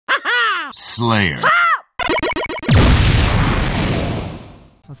Slayer.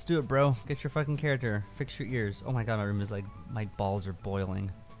 Let's do it, bro. Get your fucking character. Fix your ears. Oh my god, my room is like, my balls are boiling.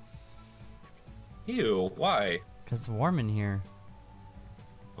 Ew, why? Because it's warm in here.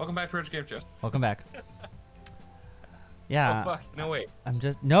 Welcome back to Rich Game Show. Welcome back. Yeah. Oh, fuck. No, wait. I'm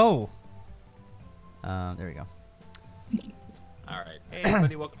just... No! There we go. Alright. Hey,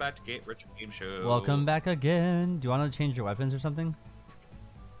 everybody. Welcome back to Rich Game Show. Welcome back again. Do you want to change your weapons or something?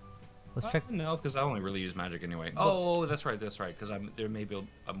 Let's check. No, because I only really use magic anyway. Oh, that's right. That's right. Because there may be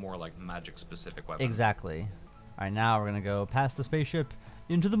a more like magic-specific weapon. Exactly. All right, now we're going to go past the spaceship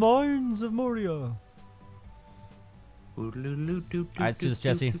into the mines of Moria. All right, let's do this,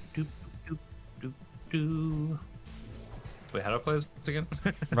 Jesse. Wait, how do I play this again?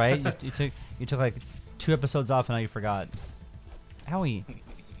 Right? You took like 2 episodes off and now you forgot. Owie.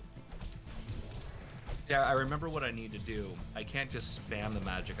 Yeah, I remember what I need to do. I can't just spam the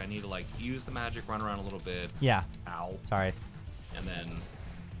magic. I need to like use the magic, run around a little bit. Yeah. Ow. Sorry. And then...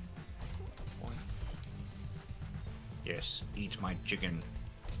 Yes, eat my chicken.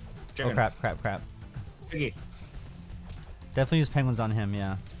 Oh, crap. Piggy. Definitely use penguins on him,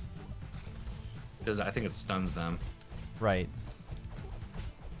 yeah. Because I think it stuns them. Right.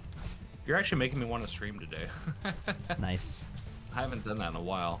 You're actually making me want to stream today. Nice. I haven't done that in a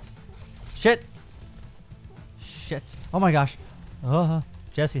while. Shit! Oh my gosh.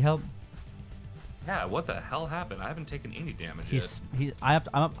 Jesse, help. Yeah, what the hell happened? I haven't taken any damage yet.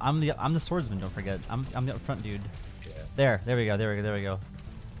 I'm the swordsman, don't forget. I'm the up front dude. Yeah. There we go.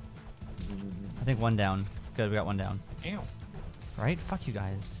 I think 1 down. Good, we got 1 down. Ew. Right? Fuck you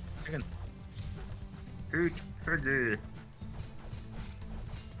guys. Chicken. Eat piggy.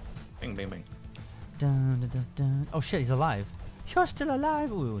 Bing, bing, bing. Dun, dun, dun, dun. Oh shit, he's alive. You're still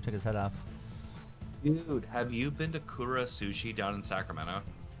alive. Ooh, took his head off. Dude, have you been to Kura Sushi down in Sacramento?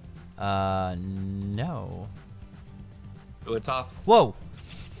 No. Oh, it's off. Whoa.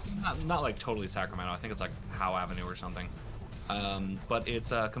 Not like totally Sacramento. I think it's like Howe Avenue or something. But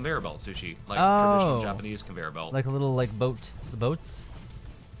it's a conveyor belt sushi, like traditional Japanese conveyor belt. Like a little like the boats.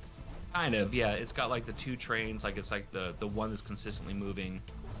 Kind of, yeah. It's got like the 2 trains, like it's like the one that's consistently moving.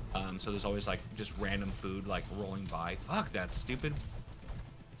 So there's always like just random food like rolling by. Fuck, that's stupid.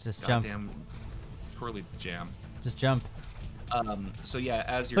 Just Goddamn twirly jam. Just jump. So yeah,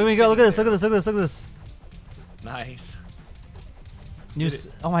 as you're Look at this. Nice.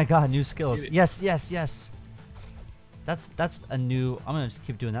 Oh my god, new skills. Yes. That's a new. I'm gonna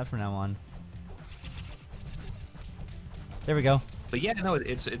keep doing that from now on. There we go. But yeah, no,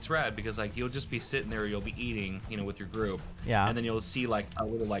 it's rad because like you'll just be sitting there, you'll be eating, with your group. Yeah. And then you'll see like a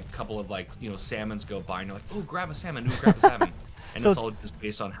little like couple of like salmons go by, and you're like, oh, grab a salmon, grab a salmon. And So it's all just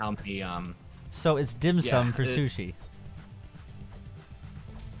based on how many. So it's dim sum for sushi.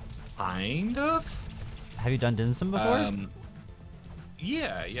 Kind of. Have you done dim sum before?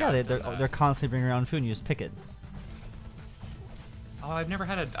 Yeah. Yeah, they're constantly bringing around food and you just pick it. Oh, I've never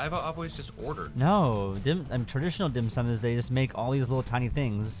had I've always just ordered. No, traditional dim sum is they just make all these little tiny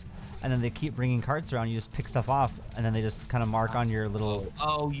things, and then they keep bringing carts around. You just pick stuff off, and then they just kind of mark on your little.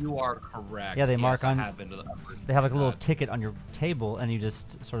 Oh, you are correct. Yeah, they mark on. They have like a little God. ticket on your table, and you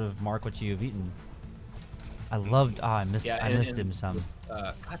just sort of mark what you've eaten. I missed dim sum.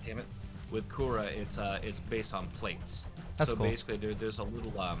 God damn it! With Kura, it's based on plates. That's so cool. Basically, there's a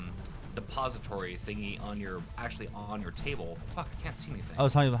little depository thingy on your table. Fuck, I can't see anything. I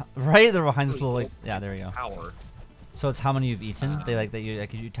was telling you, right? They're behind this little like. Yeah, there you go. Power. So it's how many you've eaten. They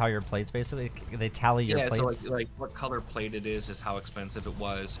you tally your plates basically. They tally your plates. So like what color plate it is how expensive it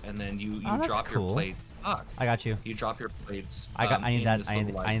was, and then you that's drop cool. your plate. Fuck. I got you. You drop your plates. I need that. I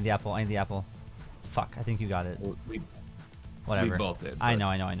need the apple. I need the apple. Fuck, I think you got it. Whatever. We both did. I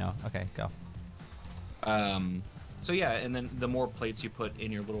know. Okay, go. So yeah, and then the more plates you put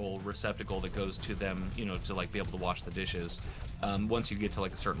in your little receptacle that goes to them, to like be able to wash the dishes. Once you get to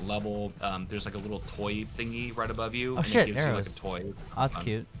like a certain level, there's like a little toy thingy right above you. Oh shit, it gives arrows. you like a toy. Oh, that's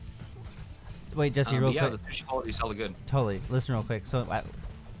cute. Wait, Jesse, real quick. Yeah, the sushi quality is hella good. Totally. Listen real quick. So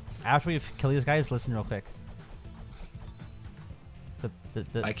after we kill these guys, listen real quick.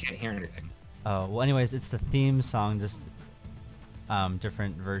 I can't hear anything. Oh well. Anyways, it's the theme song, just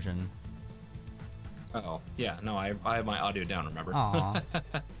different version. Oh yeah, no, I have my audio down. Remember? Aw.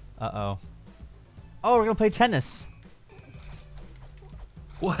 Oh, we're gonna play tennis.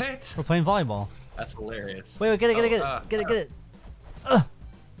 What? We're playing volleyball. That's hilarious. Wait, get it.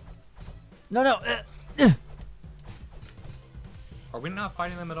 No. Are we not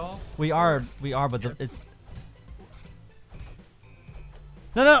fighting them at all? We are, but it's.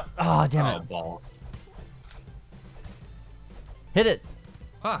 No. Oh, damn it. Ball. Hit it.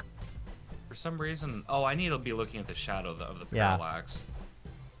 Fuck. For some reason, oh, I need to be looking at the shadow of the Yeah. parallax.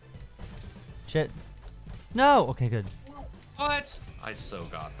 Shit. No. Okay, good. What? I so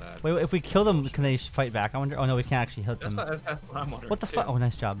got that. Wait, if we kill them, can they fight back? I wonder. Oh no, we can't actually hit them. That's what I'm wondering. What the fuck? too. Oh,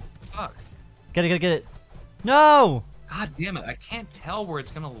 nice job. Fuck. Get it, get it. No. God damn it! I can't tell where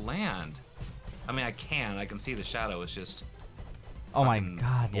it's gonna land. I mean, I can see the shadow. It's just. Oh my fucking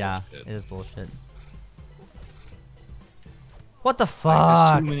god, yeah, bullshit. it is bullshit. What the Like,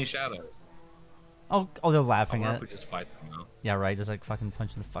 fuck? there's too many shadows. Oh, they're I laughing wonder at if we it. just fight them now. Yeah, right. Just like fucking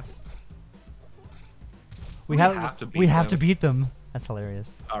punching the fuck. We have to beat them. That's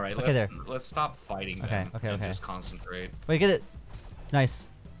hilarious. All right, Okay, let's stop fighting them Okay, and okay. just concentrate. Wait, get it. Nice.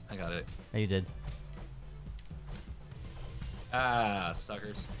 I got it. Yeah, you did. Ah,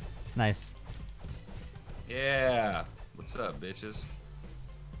 suckers. Nice. Yeah. What's up, bitches?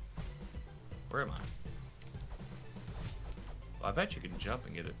 Where am I? Well, I bet you can jump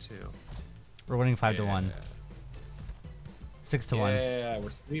and get it too. We're winning 5 to 1. 6 to 1. Yeah, we're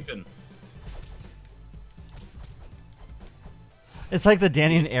sweeping. It's like the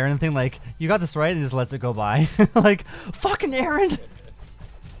Danny and Aaron thing. Like, you got this right, and he just lets it go by. Like, fucking Aaron.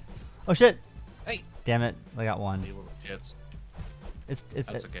 Oh shit. Hey. Damn it. I got one. You little shits. It's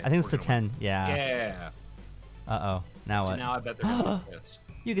That's okay. I think it's We're to gonna 10. Yeah. Yeah. Uh-oh. Now So what? now I bet they're gonna be pissed.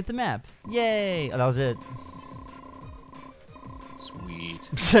 You get the map. Yay. Oh, that was it.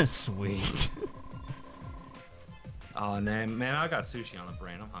 Sweet. Sweet. Oh man, I got sushi on the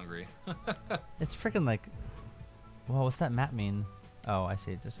brain. I'm hungry. It's freaking like... Whoa, what's that map mean? Oh, I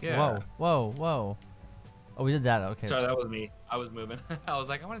see it. Just Yeah. Whoa, whoa, whoa. Oh, we did that. Okay. Sorry, that was me. I was moving. I was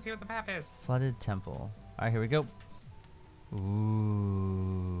like, I want to see what the map is. Flooded temple. All right, here we go.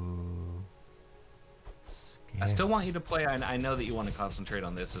 Ooh. I still want you to play. I know that you want to concentrate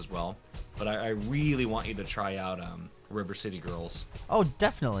on this as well, but I really want you to try out River City Girls. Oh,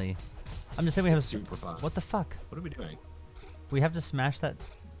 definitely. I'm just saying we have It's super fun. What the fuck? What are we doing? We have to smash that.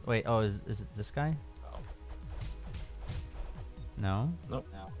 Wait. Oh, is it this guy? Oh. No. Nope.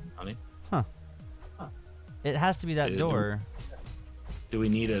 No, honey. Huh. Huh. It has to be that door. Do we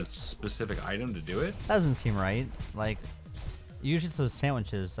need a specific item to do it? That doesn't seem right. Like, usually it's those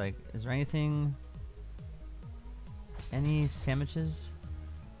sandwiches. Like, is there anything? Any sandwiches?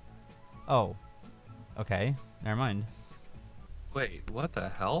 Oh. Okay. Never mind. Wait, what the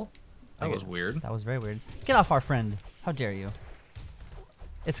hell? That was weird. That was very weird. Get off our friend! How dare you?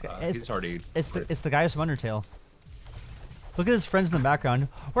 It's He's already. it's the guys from Undertale. Look at his friends in the background.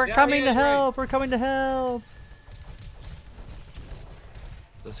 We're Yeah, coming he to is right. help. We're coming to help.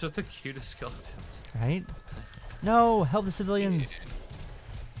 Those are the cutest skeletons. Right? No, help the civilians.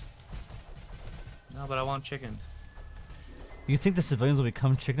 No, but I want chicken. You think the civilians will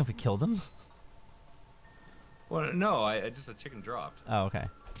become chicken if we kill them? Well, no, I just a chicken dropped. Oh, okay.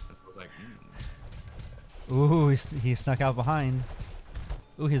 I was like, Ooh, he snuck out behind.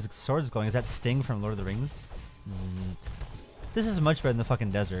 Ooh, his sword's glowing. Is that Sting from Lord of the Rings? Zzzt. This is much better than the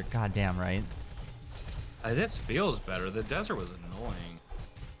fucking desert. God damn, right? This feels better. The desert was annoying.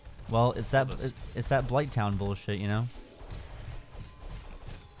 Well, it's that Blight Town bullshit, you know?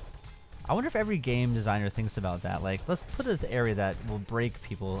 I wonder if every game designer thinks about that. Like, let's put an area that will break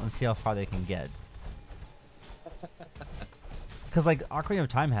people and see how far they can get. Because, like, Ocarina of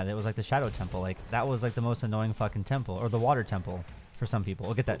Time had it. It was like the Shadow Temple. Like, that was, like, the most annoying fucking temple. Or the Water Temple for some people.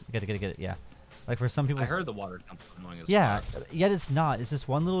 Oh, get that. Get it. Yeah. Like, for some people... I heard the water temple annoying as Yeah, fuck. yet it's not. It's just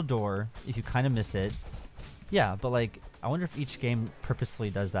one little door if you kind of miss it. Yeah, but, like, I wonder if each game purposefully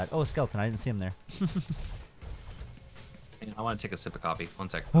does that. Oh, a skeleton. I didn't see him there. I want to take a sip of coffee. 1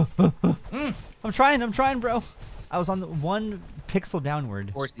 sec. I'm trying, bro. I was on the 1 pixel downward.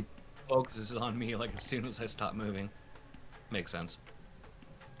 Of course, he focuses on me like as soon as I stop moving. Makes sense.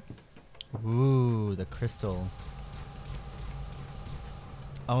 Ooh, the crystal.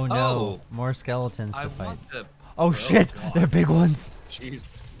 Oh no, Oh. more skeletons I to fight. want to. Oh shit, God. they're big ones. Jeez.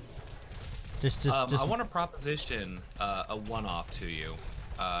 Just. I want to proposition a one-off to you,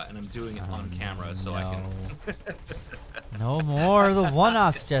 and I'm doing it on camera so I can. No more of the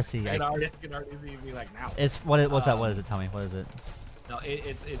one-offs, Jesse. I can already see me like now. It's what's that? What is it? Tell me. What is it? No,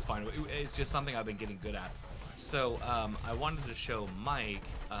 it's fine. It's just something I've been getting good at. So I wanted to show Mike.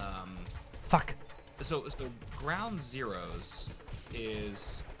 Fuck. So Ground Zeroes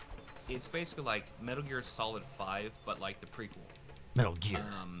it's basically like Metal Gear Solid 5, but like the prequel. Metal Gear.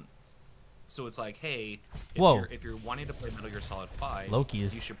 So it's like, hey, Whoa. if you're wanting to play Metal Gear Solid 5,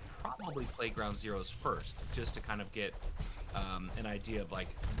 Loki's. you should probably play Ground Zeroes first, just to kind of get an idea of like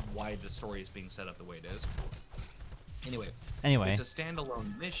why the story is being set up the way it is. Anyway, Anyway. it's a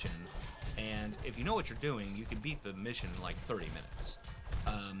standalone mission And if you know what you're doing, you can beat the mission in like 30 minutes.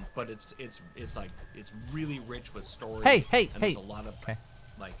 But it's really rich with story. And there's a lot of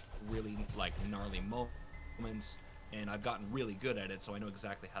like really like gnarly moments, and I've gotten really good at it, so I know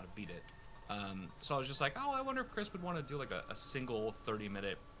exactly how to beat it. So I was just like, oh, I wonder if Chris would want to do like a single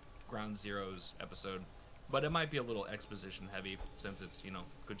 30-minute Ground Zeroes episode, but it might be a little exposition heavy since it's, you know,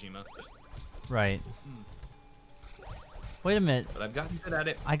 Kojima. Right. Wait a minute. But I've gotten good at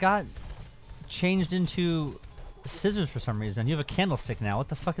it. I got changed into scissors for some reason. You have a candlestick now. What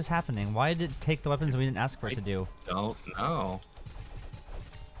the fuck is happening? Why did it take the weapons we didn't ask for it to do? Don't know.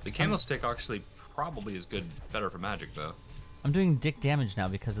 The candlestick actually probably is better for magic though. I'm doing dick damage now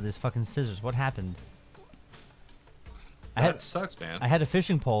because of these fucking scissors. What happened? That sucks, man. I had a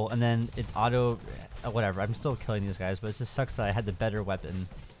fishing pole and then it auto... whatever. I'm still killing these guys, but it just sucks that I had the better weapon.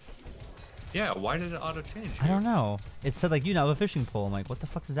 Yeah, why did it auto change? I don't know. It said like, you now have a fishing pole. I'm like, what the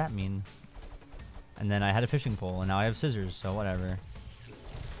fuck does that mean? And then I had a fishing pole and now I have scissors, so whatever.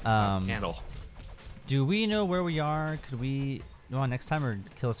 Candle. Do we know where we are? Could we go on next time or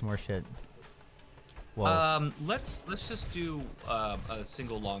kill some more shit? Well, let's just do a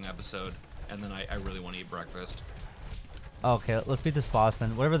single long episode, and then I really want to eat breakfast. okay, let's beat this boss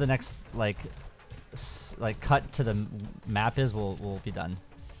then. Whatever the next like cut to the map is, we'll be done.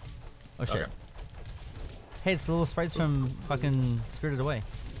 Oh shit. Okay. Hey, it's the little sprites from fucking Spirited Away.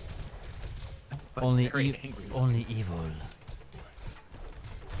 But Only very angry. only evil.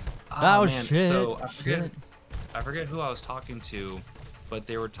 Oh, Oh, man. shit. So Shit. I forget who I was talking to, but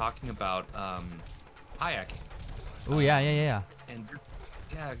they were talking about kayaking. Oh yeah. And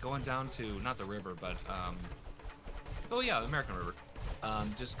yeah, going down to not the river, but oh yeah, the American River.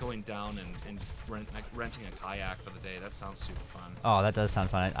 Just going down and renting a kayak for the day. That sounds super fun. Oh, that does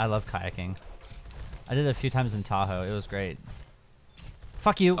sound fun. I love kayaking. I did it a few times in Tahoe. It was great.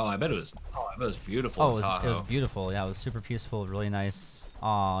 Fuck you. Oh, I bet it was. Oh, I bet it was beautiful. Oh, in Tahoe. it was beautiful. Yeah, it was super peaceful, really nice.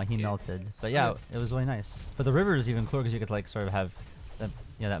 Aw, he melted. But yeah, it was really nice. But the river is even cooler because you could like sort of have that,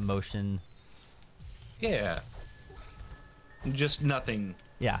 that motion. Yeah. Just nothing.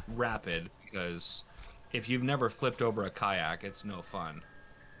 Yeah. Rapid, because if you've never flipped over a kayak, it's no fun.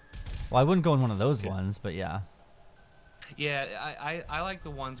 Well, I wouldn't go in one of those ones, but yeah. Yeah, I like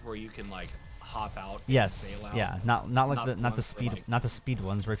the ones where you can like hop out. Yes. And sail out. Yeah. Not like Not the speed like, not the speed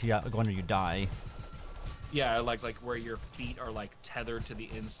ones where if you go under you die. Yeah, like where your feet are like tethered to the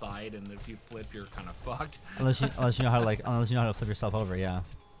inside, and if you flip, you're kind of fucked. Unless you know how to flip yourself over. Yeah.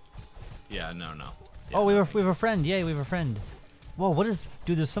 Yeah. No. Yeah, oh, we have a friend. Yay, we have a friend. Whoa, what is...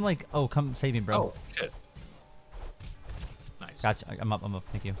 Dude, there's some like... Oh, come save me, bro. Oh, shit. Nice. Gotcha. I'm up.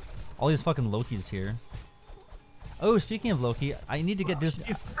 Thank you. All these fucking Lokis here. Oh, speaking of Loki, I need to get Disney...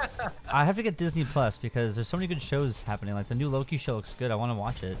 I have to get Disney Plus because there's so many good shows happening. Like, the new Loki show looks good. I want to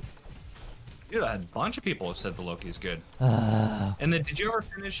watch it. Dude, a bunch of people have said the Loki's good. And then, did you ever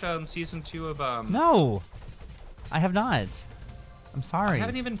finish season 2 of... No! I have not. I'm sorry. I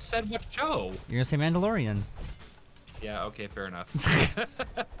haven't even said what show. You're gonna say Mandalorian. Yeah, okay, fair enough.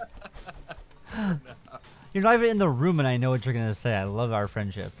 You're not even in the room and I know what you're gonna say. I love our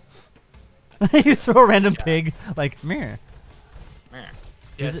friendship. You throw a random pig, like, meh.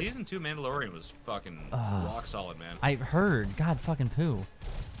 Yeah, season 2 Mandalorian was fucking rock solid, man. I heard. God fucking poo.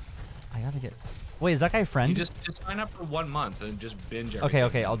 I gotta get... Wait, is that guy a friend? You just sign up for 1 month and just binge everything.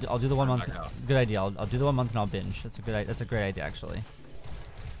 Okay, I'll do the 1 month. Good idea. I'll do the 1 month and I'll binge. That's a great idea actually.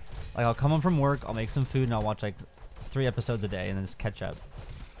 Like, I'll come home from work, I'll make some food, and I'll watch like 3 episodes a day and then just catch up.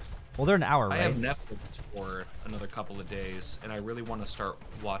 Well, they're an hour, right? I have Netflix for another couple of days, and I really want to start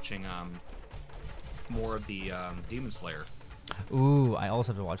watching more of the Demon Slayer. Ooh, I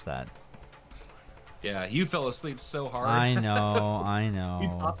also have to watch that. Yeah, you fell asleep so hard. I know, I know. You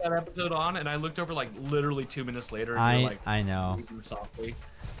popped that episode on, and I looked over like literally 2 minutes later, and you're like, I know. Cooing softly.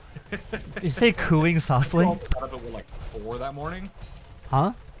 Did you say cooing softly? You got up at like 4 that morning.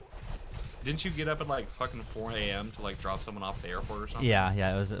 Huh? Didn't you get up at like fucking 4 a.m. to like drop someone off at the airport or something? Yeah,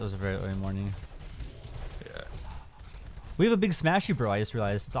 it was a very early morning. Yeah. We have a big Smashy Bro. I just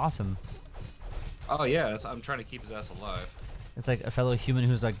realized it's awesome. Oh yeah, I'm trying to keep his ass alive. It's like a fellow human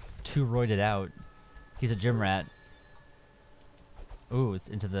who's like too roided out. He's a gym rat. Ooh, it's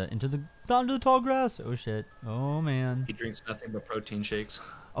down to the tall grass. Oh shit. Oh man. He drinks nothing but protein shakes.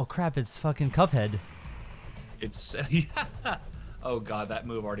 Oh crap! It's fucking Cuphead. It's yeah. Oh god, that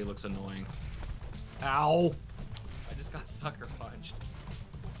move already looks annoying. Ow! I just got sucker punched.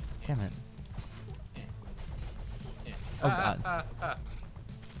 Damn it. Oh god.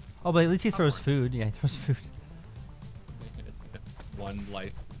 Oh, but at least he throws food. Yeah, he throws food. 1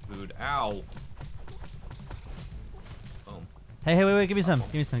 life food. Ow! Boom. Hey, hey, wait, give me some.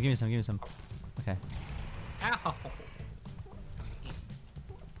 Give me some, give me some, give me some. Okay. Ow.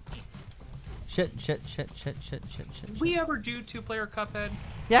 Shit. Did we ever do 2-player Cuphead?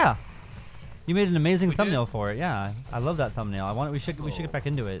 Yeah. You made an amazing thumbnail for it. Yeah, I love that thumbnail. We should get back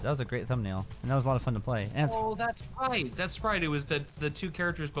into it. That was a great thumbnail, and that was a lot of fun to play. And that's right. That's right. It was the 2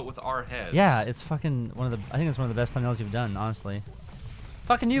 characters, but with our heads. Yeah, it's fucking I think it's one of the best thumbnails you've done, honestly.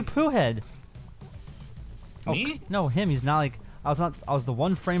 Fucking you, poo head. Me? Oh, no, him. He's not like I was the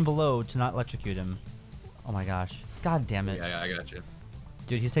one frame below to not electrocute him. Oh my gosh. God damn it. Yeah, I got you.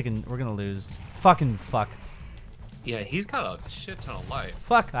 Dude, he's taking. We're gonna lose. Fucking fuck. Yeah, he's got a shit ton of life.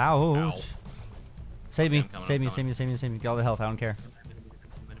 Fuck. Ouch. Ow. Save me. Coming, Save me. Save me. Save me. Save me. Get all the health. I don't care.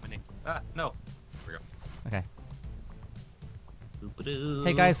 Ah, no. Here we Okay. go.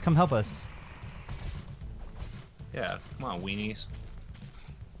 Hey guys, come help us. Yeah, come on, weenies.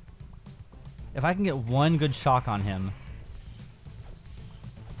 If I can get one good shock on him,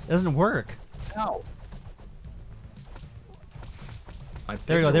 it doesn't work. Ow.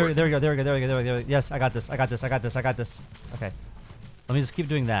 There we go. There we go. There we go. There we go. There we go. Yes, I got this. I got this. I got this. I got this. Okay. Let me just keep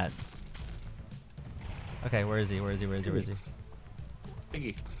doing that. Okay, where is he? Where is he? Where is he? Where is he?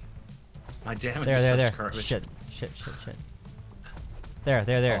 Piggy. My damage there, is there, such there. garbage. Shit. There,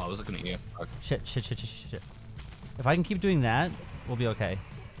 there, there. Oh, I was looking at you. Okay. Shit. If I can keep doing that, we'll be okay.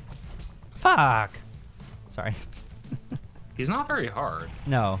 Fuck! Sorry. He's not very hard.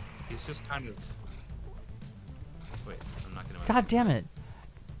 No. He's just kind of... Wait, I'm not gonna... God damn it.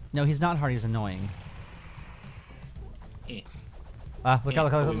 No, he's not hard, he's annoying. Eh. Look out,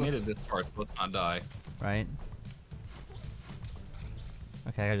 look out, We made it this far, so let's not die. Right.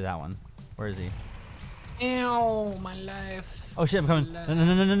 Okay, I gotta do that one. Where is he? Ew, my life. Oh shit, I'm coming.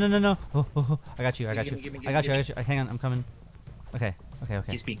 No. Oh. I got you, I got you. I got you. Hang on, I'm coming. Okay.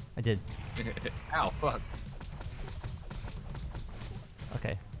 Kiss me. I did. Ow, fuck.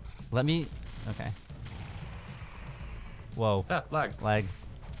 Okay. Let me... Okay. Whoa. Ah, lag. Lag.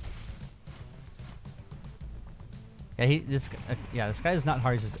 Yeah, this guy is not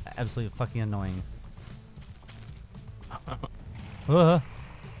hard, he's just absolutely fucking annoying.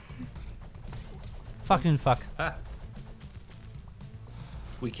 Fucking fuck. Ah.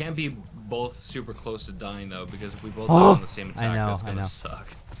 We can't be both super close to dying though, because if we both die on the same attack, that's gonna suck.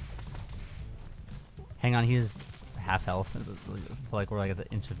 Hang on, he's half health. Like we're like at the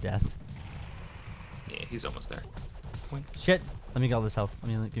inch of death. Yeah, he's almost there. Shit! Let me get all this health.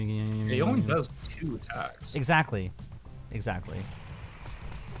 Give me, he only does 2 attacks. Exactly.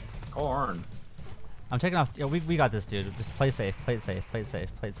 Corn. I'm taking off. Yeah, we got this, dude. Just play safe. Play it safe. Play it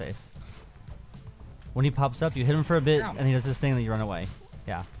safe. Play it safe. When he pops up, you hit him for a bit, and he does this thing that you run away.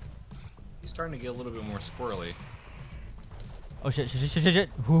 Yeah. He's starting to get a little bit more squirrely. Oh shit!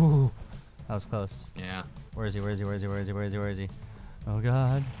 Whoo! That was close. Yeah. Where is he? Oh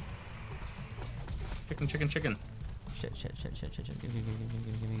god. Chicken. Shit. Give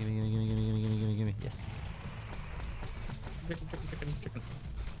me. Yes. Chicken.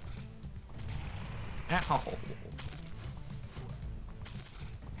 Ow.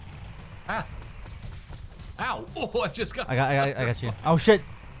 Ah. Ow. Oh, I just got... I got you. Oh shit.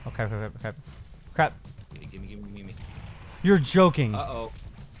 Oh crap. Gimme. You're joking. Uh-oh.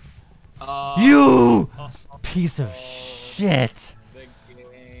 You piece of shit. The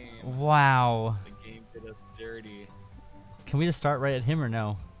game. Wow. The game did us dirty. Can we just start right at him or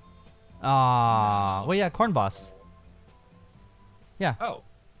no? No. Well, yeah, corn boss. Yeah. Oh.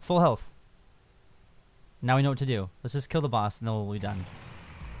 Full health. Now we know what to do. Let's just kill the boss and then we'll be done.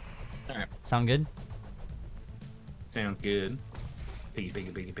 Alright. Sound good? Sounds good.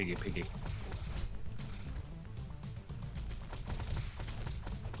 Piggy.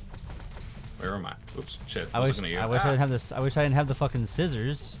 Where am I? Oops, shit. I was looking at you. I wish I didn't have this. I wish I didn't have the fucking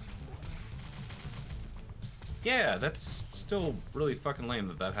scissors. Yeah, that's still really fucking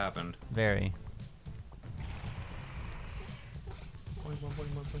lame that happened. Very.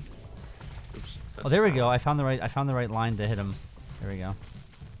 Oops. Oh, there we go. I found the right line to hit him. There we go.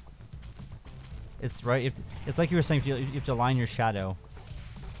 It's right. It's like you were saying. You have to align your shadow.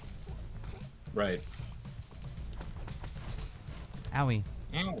 Right. Owie.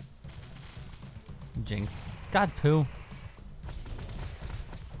 Ow. Jinx. God, poo.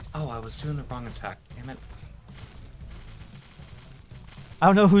 Oh, I was doing the wrong attack. Damn it. I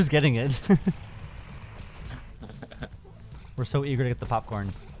don't know who's getting it. We're so eager to get the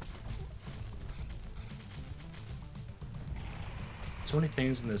popcorn. So many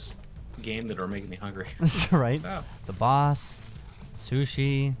things in this game that are making me hungry. That's right. Oh. The boss,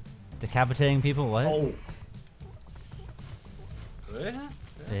 sushi, decapitating people. What? Oh.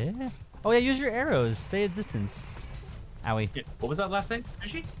 Oh yeah, use your arrows. Stay at distance. Owie. Yeah. What was that last thing?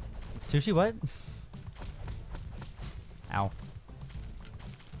 Sushi? Sushi what? Ow.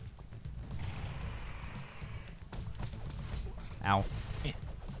 Ow.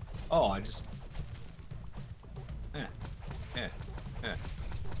 Oh, I just...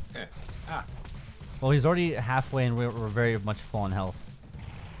 Ah. Well, he's already halfway and we're very much full on health.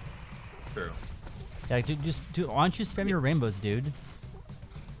 True. Yeah, dude, why don't you spam your rainbows, dude?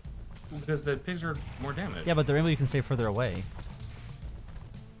 Because the pigs are more damaged. Yeah, but the rainbow you can stay further away.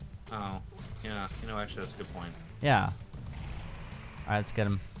 Oh, yeah. You know, actually, that's a good point. Yeah. Alright, let's get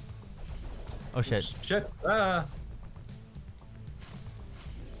him. Oh, shit. Oops. Shit. Ah.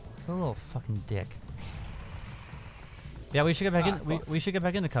 What a little fucking dick. Yeah, we should get back in. We should get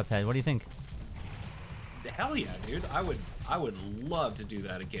back into Cuphead. What do you think? Hell yeah, dude! I would love to do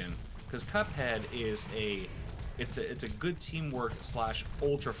that again. Because Cuphead is it's a good teamwork /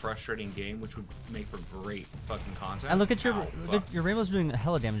 ultra frustrating game, which would make for great fucking content. And look at your rainbow's doing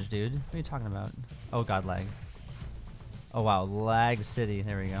hella damage, dude. What are you talking about? Oh god, lag. Oh wow, lag city.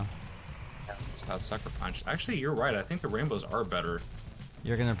 There we go. It's called Sucker Punch. Actually, you're right. I think the rainbows are better.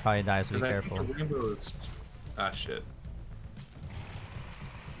 You're gonna probably die, so be careful. I think the rainbows. Ah shit.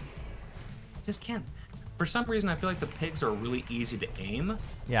 Just can't. For some reason, I feel like the pigs are really easy to aim.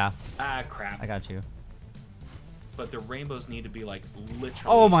 Yeah. Ah, crap. I got you. But the rainbows need to be, like, literally...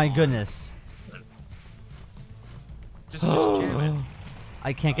 Oh, my goodness. Just jam it.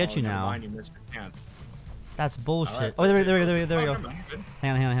 I can't get you now. Mind, you missed your chance. That's bullshit. Right, oh, there we go. Mind,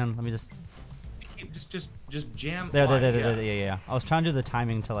 hang on. Let me just... Just jam... There, yeah. I was trying to do the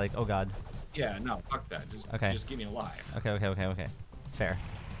timing to, like... Oh, God. Yeah, no, fuck that. Just give me alive. Okay. Fair.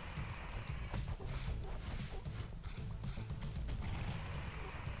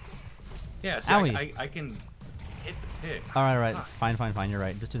 Yeah, so I can hit the pig. All right. Fine. You're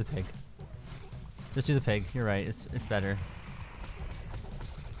right. Just do the pig. Just do the pig. You're right. It's better.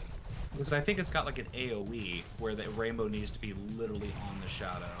 Because I think it's got like an AoE where the rainbow needs to be literally on the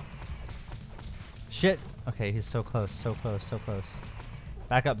shadow. Shit. Okay, he's so close.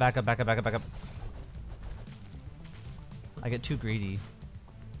 Back up. I get too greedy.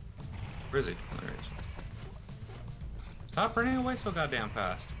 Where is he? There he is. Stop running away so goddamn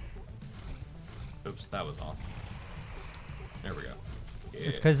fast. Oops, that was off. There we go. Yeah,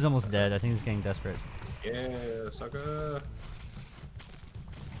 it's because he's almost dead. I think he's getting desperate. Yeah, sucker.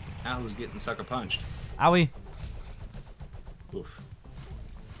 Now who's getting sucker punched? Owie. Oof.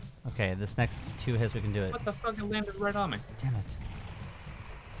 Okay, this next 2 hits we can do it. What the fuck? It landed right on me. Damn it.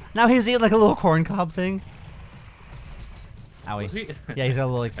 Now he's eating like a little corn cob thing. Owie. Was he? Yeah, he's got a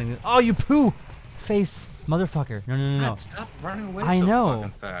little like thing. Oh, you poo! Face. Motherfucker. No. God, stop running away I so know.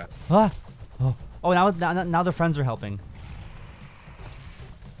 fucking fast. Ah. Oh, now their friends are helping.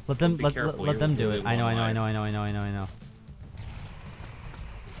 Let them do it. I know.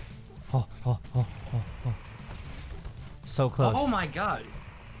 Oh. So close. Oh my god.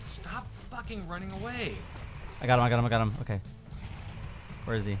 Stop fucking running away. I got him. Okay.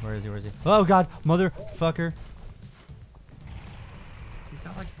 Where is he? Oh god, motherfucker. He's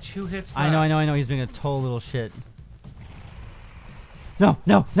got like 2 hits left. I know. He's being a total little shit. No.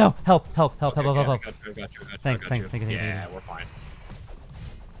 Help. I got you. Thanks. Yeah, we're fine.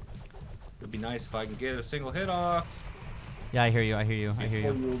 It'd be nice if I can get a single hit off. Yeah, I hear you. You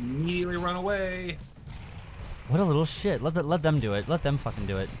immediately run away. What a little shit. Let them do it. Let them fucking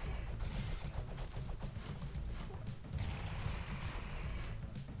do it.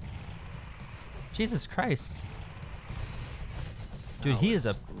 Jesus Christ. Dude, he is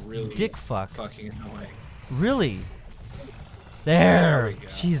a really dick fuck. Fucking annoying. Really? There we go.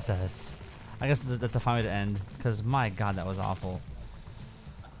 Jesus. I guess that's a fine way to end, because my god, that was awful.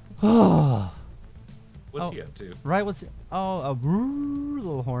 What's he up to? Right, a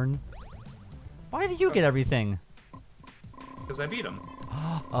little horn. Why do you get everything? Because I beat him.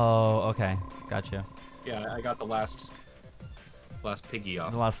 Oh, okay. Gotcha. Yeah, I got the last piggy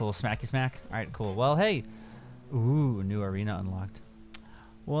off. The last little smacky smack. Alright, cool. Well, hey. Ooh, new arena unlocked.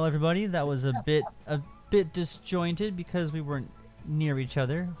 Well, everybody, that was a bit disjointed because we weren't near each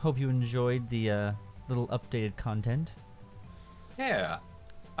other. Hope you enjoyed the little updated content. Yeah.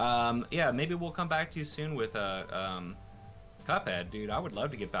 Yeah, maybe we'll come back to you soon with Cuphead, dude. I would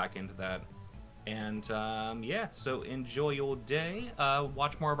love to get back into that. And yeah, so enjoy your day.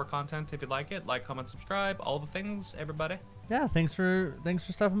 Watch more of our content if you like it. Like, comment, subscribe, all the things, everybody. Yeah, thanks for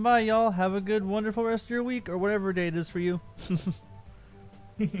stopping by, y'all. Have a good, wonderful rest of your week or whatever day it is for you.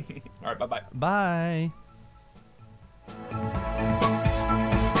 All right, bye-bye. Bye.